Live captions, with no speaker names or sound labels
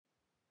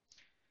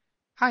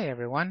Hi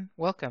everyone,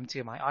 welcome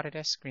to my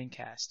Autodesk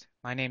screencast.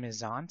 My name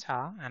is Dzan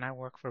Ta and I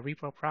work for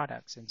Repro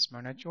Products in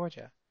Smyrna,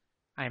 Georgia.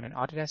 I am an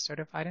Autodesk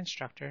certified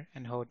instructor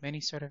and hold many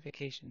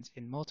certifications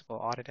in multiple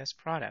Autodesk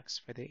products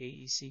for the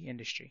AEC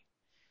industry.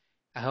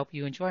 I hope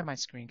you enjoy my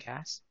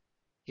screencast.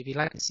 If you'd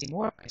like to see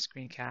more of my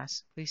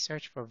screencasts, please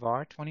search for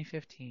VAR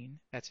 2015,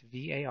 that's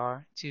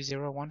VAR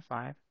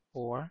 2015,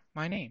 or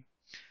my name.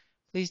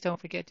 Please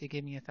don't forget to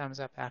give me a thumbs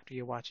up after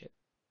you watch it.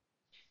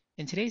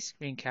 In today's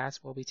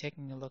screencast, we'll be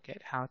taking a look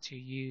at how to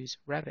use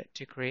Revit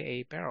to create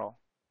a barrel.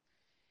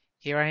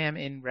 Here I am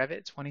in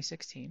Revit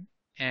 2016,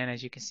 and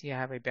as you can see, I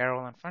have a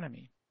barrel in front of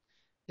me.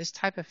 This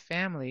type of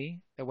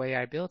family, the way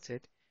I built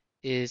it,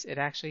 is it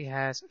actually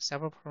has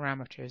several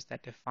parameters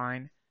that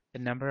define the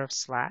number of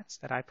slats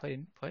that I put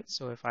input.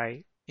 So if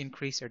I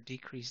increase or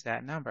decrease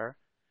that number,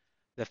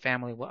 the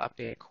family will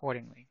update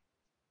accordingly.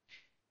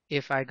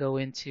 If I go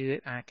into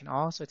it, I can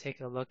also take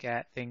a look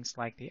at things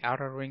like the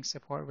outer ring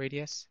support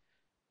radius,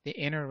 the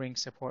inner ring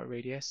support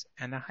radius,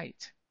 and the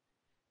height.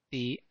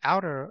 The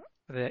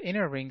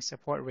inner ring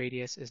support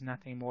radius is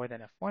nothing more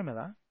than a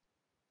formula.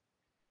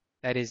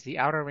 That is the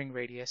outer ring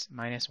radius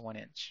minus 1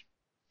 inch.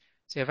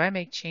 So if I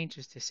make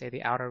changes to say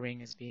the outer ring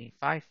is being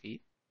 5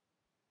 feet,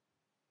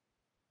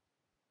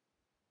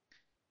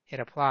 hit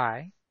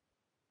apply,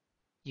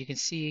 you can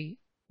see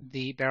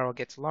the barrel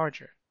gets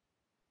larger.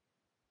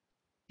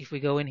 If we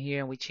go in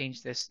here and we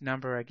change this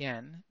number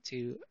again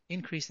to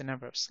increase the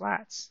number of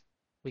slats,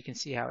 we can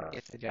see how it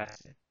gets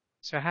adjusted.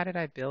 So how did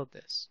I build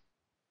this?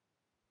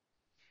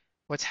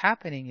 What's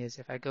happening is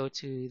if I go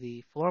to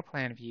the floor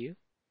plan view,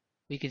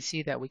 we can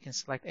see that we can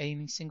select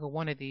any single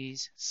one of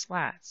these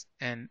slats,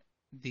 and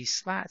these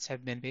slats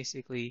have been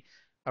basically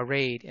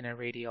arrayed in a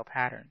radial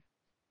pattern.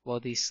 Well,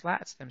 these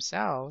slats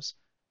themselves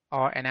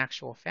are an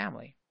actual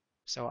family.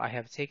 So I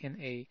have taken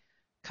a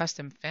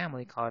custom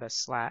family called a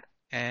slat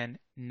and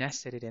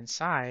nested it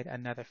inside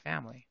another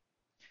family.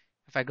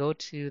 If I go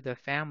to the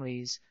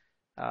families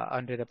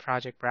under the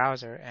project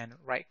browser and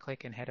right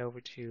click and head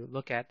over to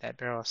look at that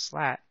barrel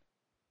slat,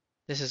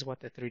 this is what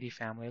the 3D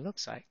family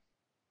looks like.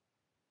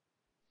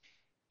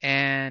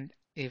 And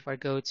if I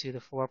go to the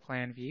floor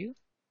plan view,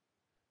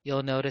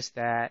 you'll notice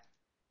that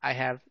I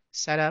have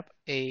set up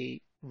a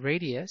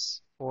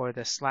radius for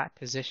the slat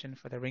position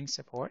for the ring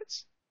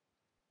supports.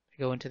 If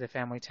you go into the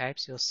family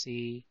types, you'll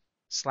see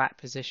slat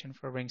position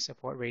for ring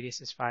support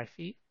radius is 5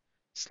 feet,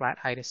 slat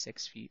height is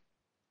 6 feet.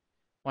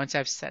 Once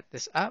I've set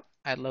this up,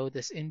 I load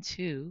this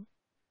into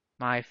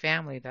my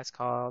family that's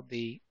called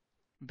the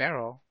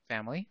barrel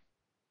family.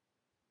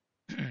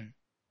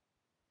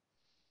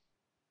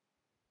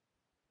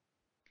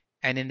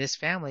 And in this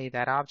family,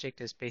 that object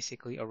is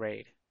basically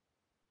arrayed.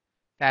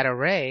 That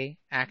array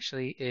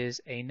actually is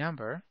a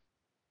number,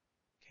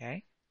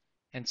 okay?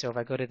 And so if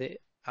I go to the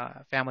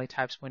family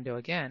types window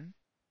again,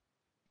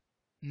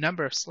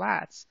 number of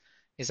slats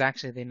is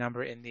actually the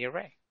number in the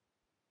array.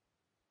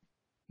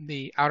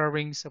 The outer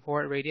ring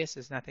support radius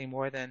is nothing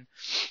more than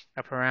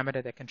a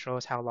parameter that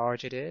controls how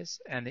large it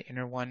is, and the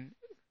inner one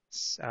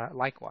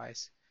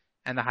likewise,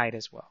 and the height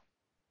as well.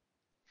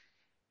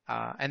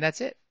 And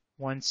that's it.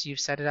 Once you've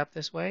set it up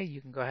this way,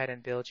 you can go ahead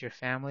and build your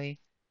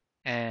family,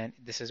 and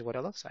this is what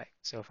it looks like.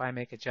 So if I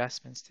make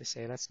adjustments to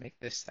say, let's make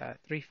this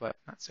 3 foot,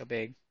 not so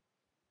big,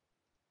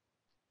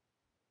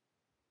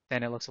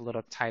 then it looks a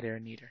little tighter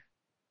and neater.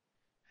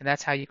 And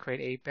that's how you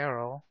create a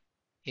barrel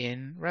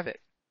in Revit.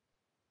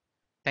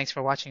 Thanks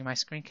for watching my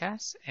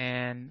screencast,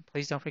 and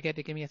please don't forget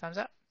to give me a thumbs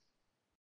up.